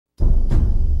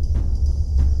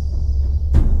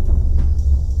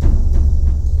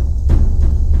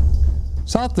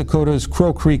South Dakota's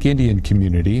Crow Creek Indian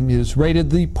Community is rated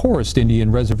the poorest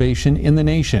Indian reservation in the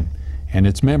nation, and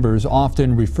its members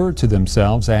often refer to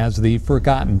themselves as the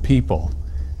Forgotten People.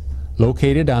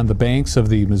 Located on the banks of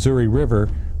the Missouri River,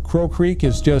 Crow Creek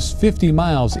is just 50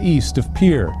 miles east of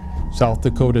Pierre, South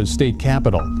Dakota's state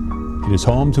capital. It is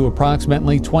home to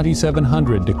approximately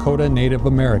 2,700 Dakota Native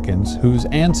Americans whose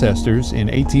ancestors in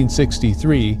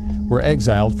 1863 were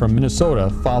exiled from Minnesota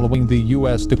following the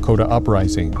U.S. Dakota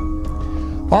Uprising.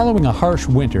 Following a harsh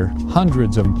winter,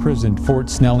 hundreds of imprisoned Fort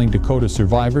Snelling, Dakota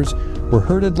survivors were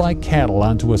herded like cattle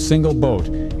onto a single boat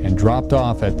and dropped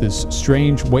off at this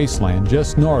strange wasteland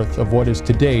just north of what is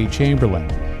today Chamberlain.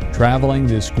 Traveling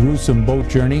this gruesome boat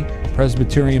journey,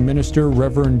 Presbyterian minister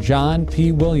Reverend John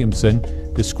P. Williamson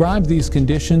described these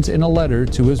conditions in a letter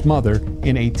to his mother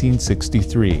in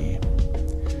 1863.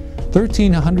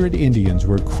 1,300 Indians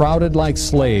were crowded like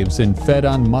slaves and fed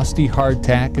on musty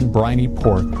hardtack and briny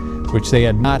pork, which they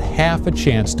had not half a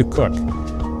chance to cook.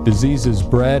 Diseases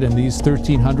bred in these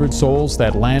 1,300 souls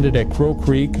that landed at Crow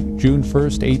Creek June 1,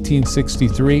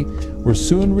 1863, were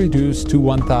soon reduced to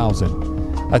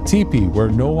 1,000. A teepee where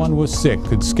no one was sick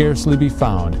could scarcely be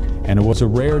found, and it was a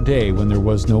rare day when there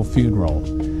was no funeral.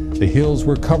 The hills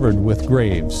were covered with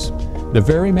graves. The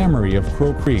very memory of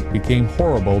Crow Creek became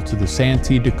horrible to the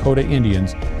Santee Dakota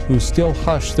Indians, who still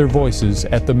hushed their voices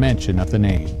at the mention of the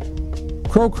name.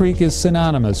 Crow Creek is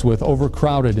synonymous with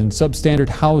overcrowded and substandard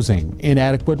housing,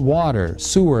 inadequate water,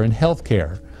 sewer, and health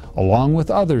care, along with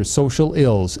other social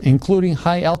ills, including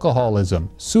high alcoholism,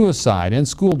 suicide, and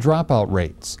school dropout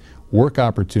rates. Work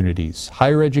opportunities,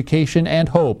 higher education, and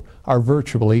hope are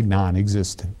virtually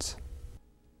non-existent.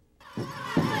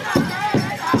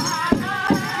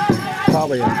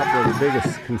 Probably a couple of the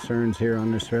biggest concerns here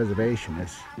on this reservation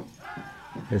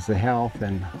is the health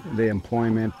and the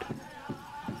employment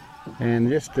and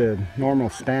just the normal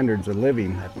standards of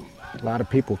living that a lot of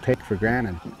people take for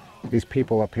granted. These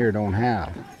people up here don't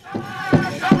have.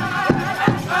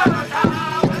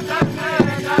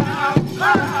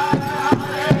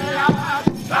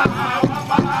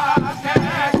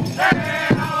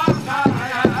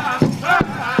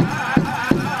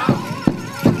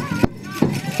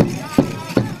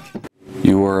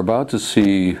 You are about to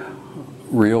see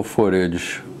real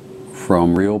footage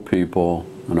from real people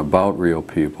and about real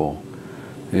people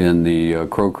in the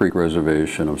Crow Creek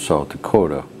Reservation of South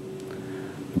Dakota.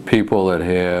 People that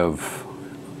have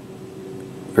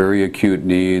very acute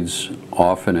needs,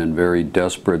 often in very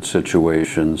desperate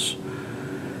situations.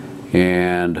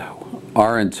 And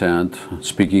our intent,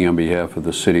 speaking on behalf of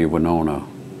the City of Winona,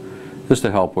 is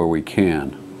to help where we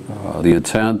can. The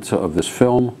intent of this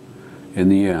film, in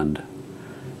the end,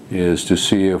 is to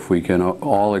see if we can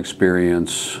all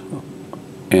experience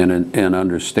and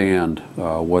understand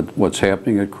what's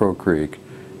happening at Crow Creek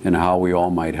and how we all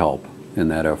might help in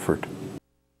that effort.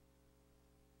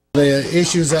 The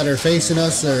issues that are facing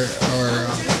us are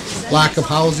lack of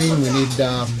housing. We need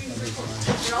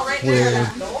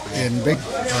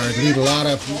need a lot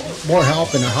of more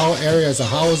help in the areas of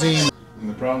housing. And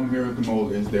the problem here with the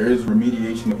mold is there is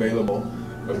remediation available.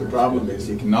 But the problem is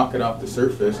you can knock it off the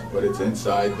surface, but it's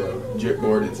inside the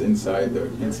chipboard, it's inside the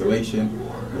insulation,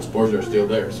 the spores are still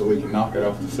there. So we can knock it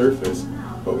off the surface,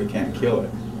 but we can't kill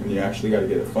it. And you actually got to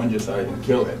get a fungicide and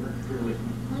kill it.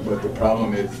 But the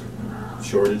problem is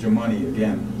shortage of money.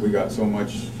 Again, we got so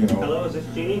much,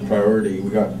 priority. We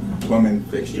got plumbing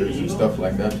fixtures and stuff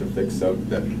like that to fix up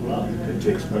that it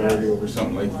takes priority over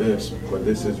something like this. But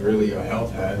this is really a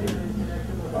health hazard.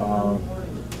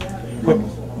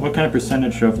 What kind of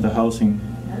percentage of the housing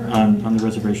on the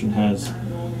reservation has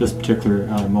this particular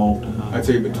mold? I'd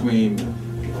say between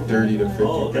 30 to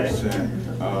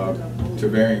 50%, to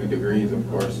varying degrees, of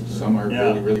course. Some are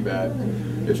really bad.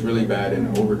 It's really bad in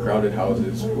overcrowded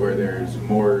houses where there's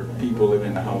more people living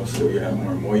in the house, so you have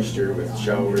more moisture with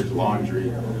showers,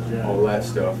 laundry, all that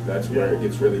stuff. That's where it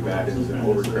gets really bad, is in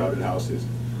overcrowded houses.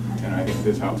 And I think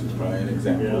this house is probably an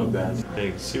example of that. You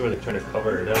can see where they're trying to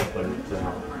cover it up, but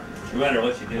no matter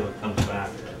what you do, it comes back.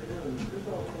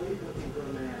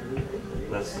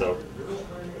 That's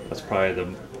probably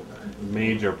the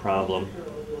major problem.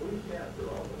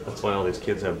 That's why all these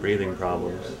kids have breathing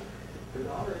problems.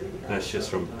 That's just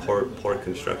from poor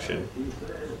construction.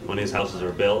 When these houses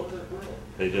were built,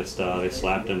 they just they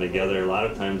slapped them together. A lot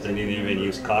of times they didn't even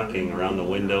use caulking around the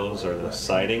windows or the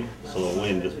siding, so the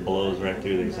wind just blows right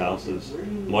through these houses.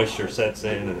 Moisture sets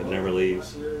in and it never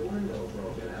leaves.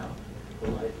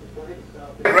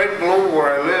 Right below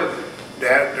where I live,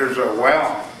 Dad, there's a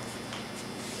well.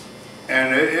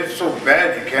 And it's so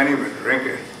bad you can't even drink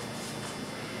it.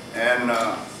 And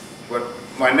but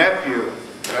my nephew,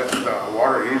 That's the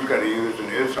water he's got to use in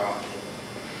his house.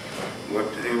 But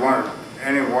if you want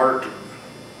any water to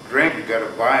drink, you got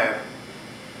to buy it.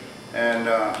 And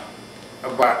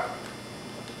about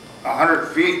 100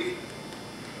 feet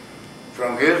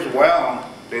from his well,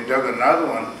 they dug another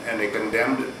one and they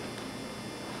condemned it.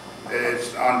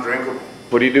 It's undrinkable.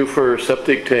 What do you do for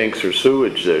septic tanks or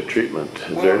sewage treatment?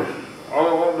 Is there?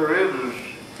 All there is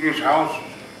each house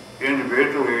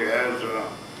individually has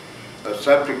a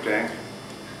septic tank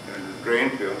and a drain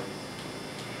field.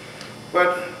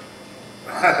 But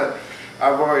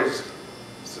I've always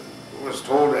was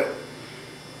told that,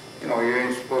 you know, you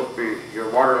ain't supposed to be, your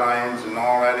water lines and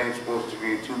all that ain't supposed to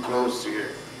be too close to your,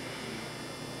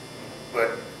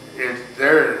 but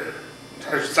they're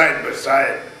side by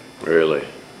side. Really?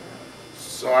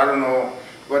 So I don't know,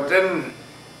 but then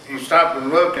you stop and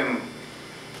look, and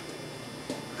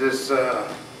this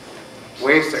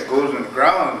waste that goes in the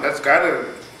ground, that's got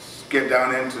to get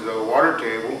down into the water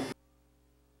table.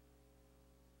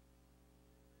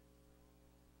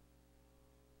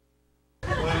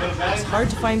 It's hard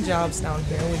to find jobs down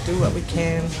here. We do what we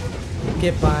can,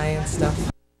 get by and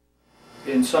stuff.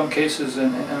 In some cases,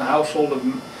 in a household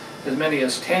of as many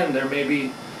as 10, there may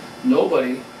be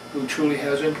nobody who truly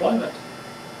has employment.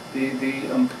 The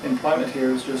employment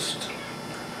here is just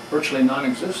virtually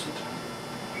non-existent.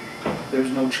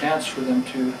 There's no chance for them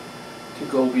to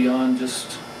go beyond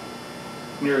just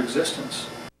mere existence.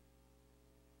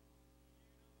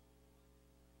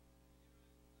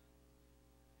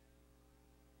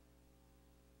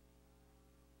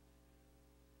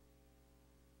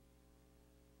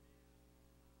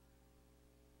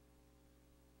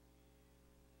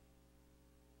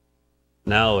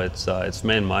 Now it's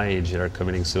men my age that are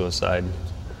committing suicide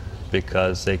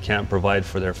because they can't provide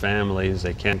for their families,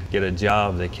 they can't get a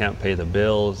job, they can't pay the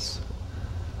bills.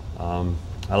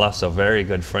 I lost a very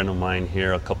good friend of mine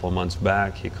here a couple of months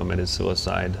back. He committed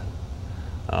suicide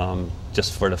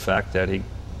just for the fact that he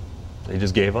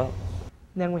just gave up.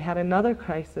 Then we had another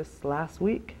crisis last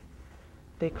week.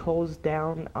 They closed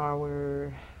down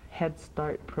our Head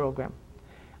Start program.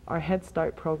 Our Head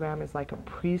Start program is like a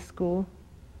preschool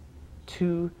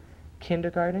to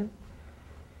kindergarten.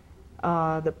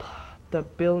 The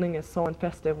building is so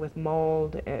infested with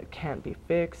mold, it can't be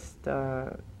fixed.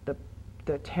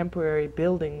 The temporary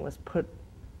building was put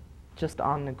just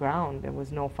on the ground. There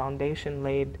was no foundation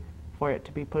laid for it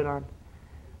to be put on.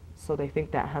 So they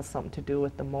think that has something to do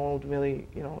with the mold really,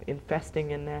 you know,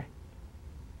 infesting in there.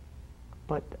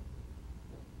 But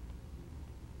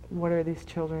what are these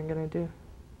children gonna do?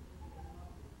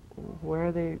 Where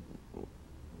are they?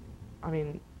 I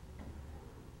mean,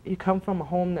 you come from a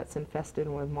home that's infested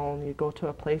with mold, and you go to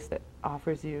a place that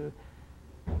offers you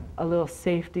a little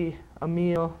safety, a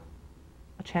meal,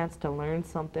 a chance to learn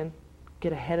something,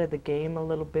 get ahead of the game a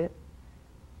little bit,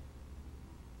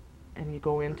 and you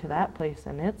go into that place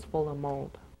and it's full of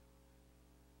mold.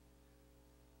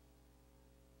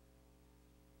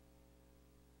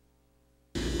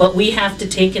 But we have to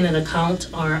take into account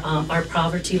our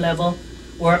poverty level,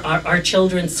 or our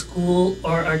children's school,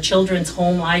 or our children's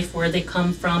home life, where they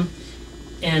come from,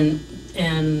 and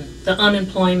the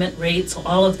unemployment rate. So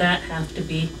all of that have to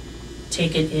be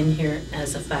taken in here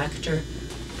as a factor.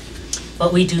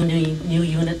 But we do need new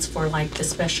units for like the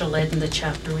special ed and the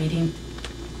chapter reading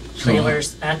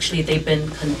trailers. Actually, they've been,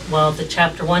 the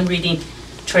chapter 1 reading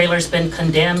trailer's been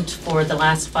condemned for the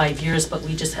last 5 years, but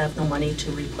we just have no money to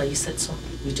replace it, so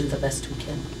we do the best we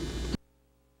can.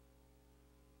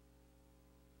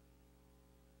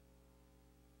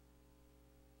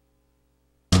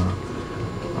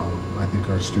 I think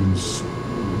our students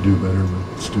do better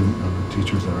with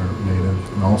teachers that aren't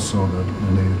native, and also the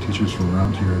native teachers from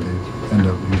around here, they end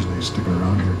up usually sticking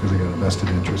around here because they got a vested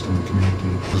interest in the community.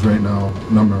 Because right now,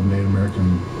 the number of Native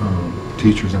American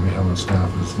teachers that we have on staff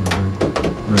is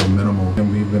very minimal.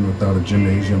 And we've been without a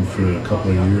gymnasium for a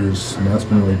couple of years, and that's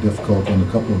been really difficult on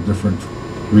a couple of different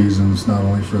reasons, not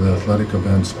only for the athletic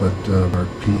events, but our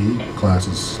PE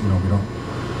classes. You know, we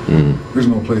don't, there's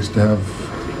no place to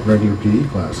have regular PE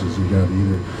classes. You got to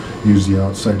either use the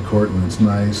outside court when it's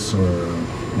nice, or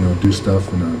you know, do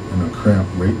stuff in a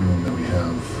cramped weight room that we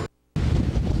have.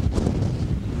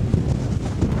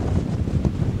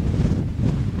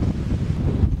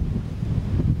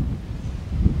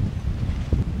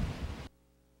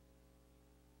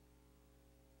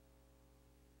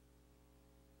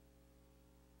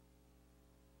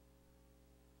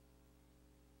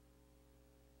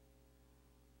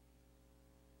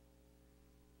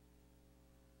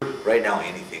 Right now,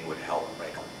 anything would help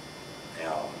right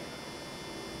now.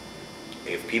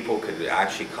 If people could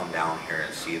actually come down here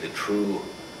and see the true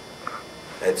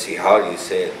let's see, how do you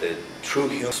say it, the true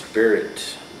human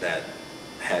spirit that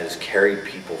has carried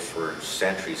people for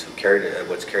centuries,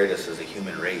 what's carried us as a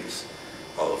human race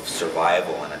of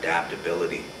survival and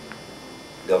adaptability.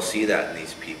 They'll see that in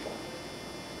these people.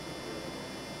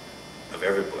 Of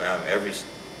every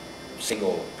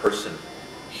single person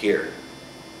here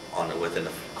within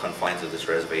the confines of this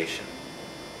reservation,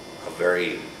 a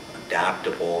very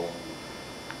adaptable,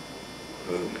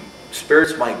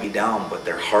 spirits might be down, but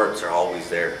their hearts are always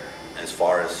there as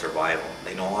far as survival.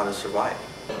 They know how to survive.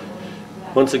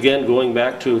 Once again, going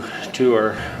back to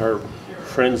our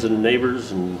friends and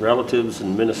neighbors and relatives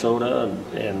in Minnesota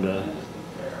and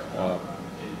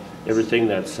everything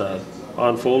that's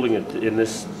unfolding in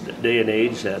this day and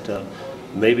age, that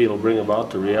maybe it'll bring about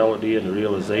the reality and the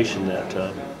realization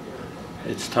that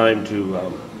it's time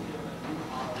to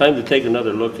take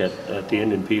another look at the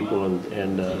Indian people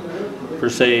and per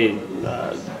se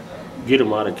get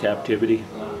them out of captivity.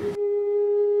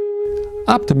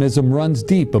 Optimism runs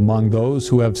deep among those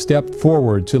who have stepped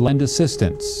forward to lend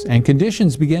assistance, and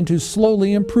conditions begin to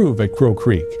slowly improve at Crow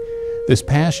Creek. This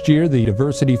past year, the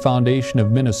Diversity Foundation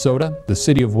of Minnesota, the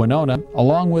City of Winona,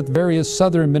 along with various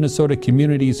southern Minnesota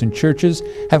communities and churches,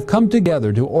 have come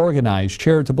together to organize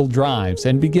charitable drives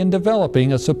and begin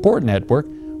developing a support network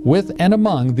with and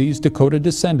among these Dakota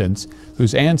descendants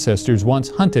whose ancestors once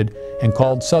hunted and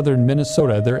called southern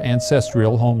Minnesota their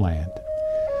ancestral homeland.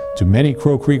 To many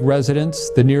Crow Creek residents,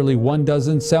 the nearly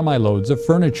 12 semi-loads of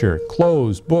furniture,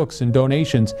 clothes, books, and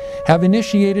donations have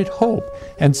initiated hope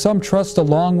and some trust,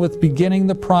 along with beginning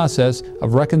the process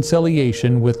of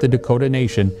reconciliation with the Dakota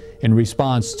Nation in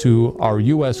response to our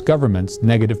U.S. government's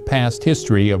negative past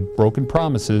history of broken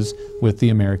promises with the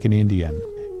American Indian.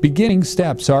 Beginning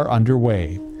steps are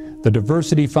underway. The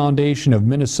Diversity Foundation of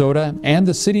Minnesota and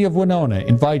the City of Winona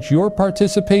invite your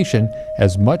participation,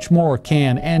 as much more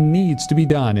can and needs to be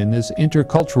done in this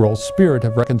intercultural spirit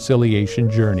of reconciliation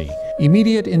journey.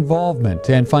 Immediate involvement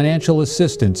and financial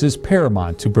assistance is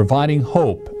paramount to providing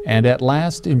hope and at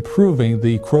last improving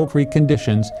the Crow Creek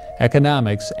conditions,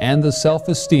 economics, and the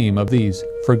self-esteem of these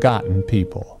forgotten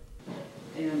people.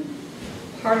 And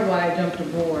part of why I jumped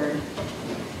aboard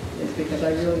is because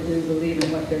I really do believe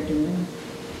in what they're doing.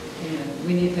 And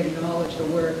we need to acknowledge the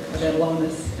work of Ed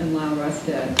Lomas and Lyle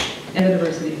Rusted and the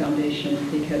Diversity Foundation,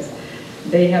 because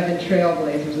they have been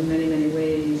trailblazers in many, many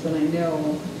ways. And I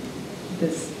know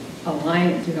this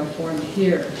alliance you have formed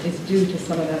here is due to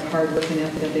some of that hard work and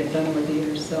effort that they've done over the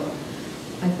years. So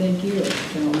I thank you,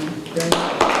 gentlemen, very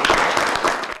much.